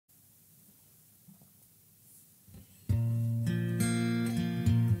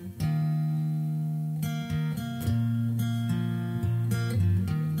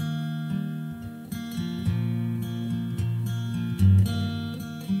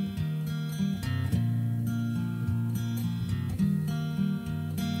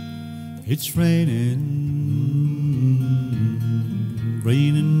It's raining,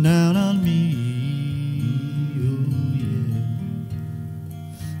 raining down on me. Oh yeah,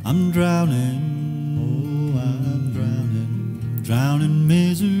 I'm drowning. Oh, I'm drowning, drowning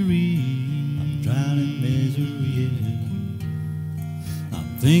misery. I'm drowning misery. Yeah.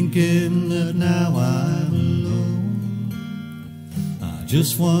 I'm thinking that now I'm alone. I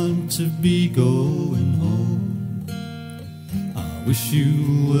just want to be going home. Wish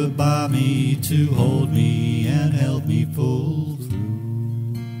you were by me to hold me and help me pull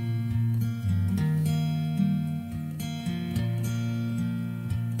through.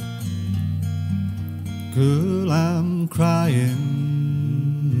 Girl, I'm crying,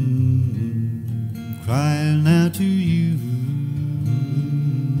 crying out to you.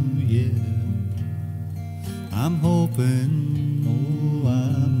 Yeah, I'm hoping, oh,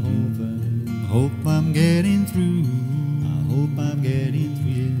 I'm hoping, hope I'm getting through. Hope I'm getting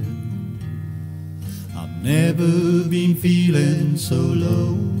through. I've never been feeling so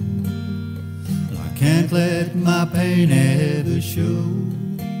low. I can't let my pain ever show.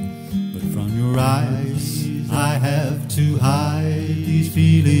 But from your eyes I have to hide these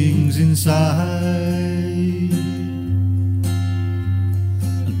feelings inside.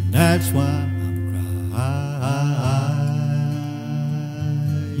 And that's why I'm crying.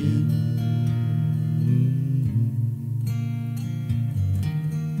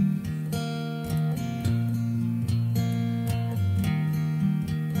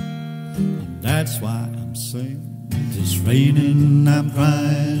 That's why I'm singing. It's raining, I'm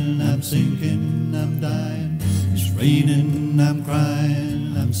crying, I'm sinking, I'm dying. It's raining, I'm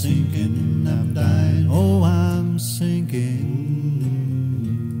crying, I'm sinking, I'm dying. Oh, I'm sinking,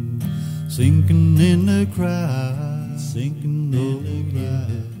 sinking in the crowd, sinking in the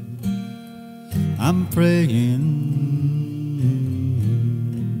crowd. I'm praying,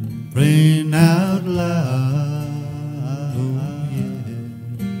 praying out loud.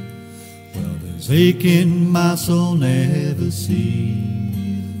 Ache in my soul never see.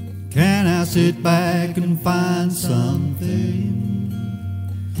 Can I sit back and find something?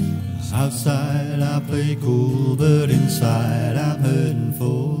 Outside I play cool, but inside I'm hurting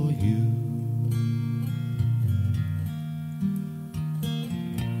for you.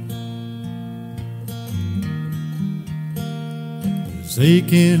 There's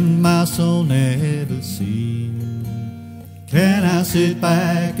ache in my soul never see. Can I sit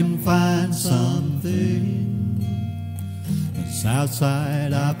back and find something? Cause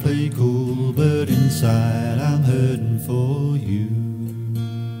outside I play cool, but inside I'm hurting for you.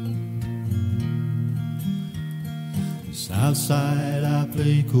 Cause outside I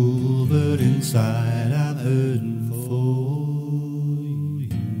play cool, but inside I'm hurting for you.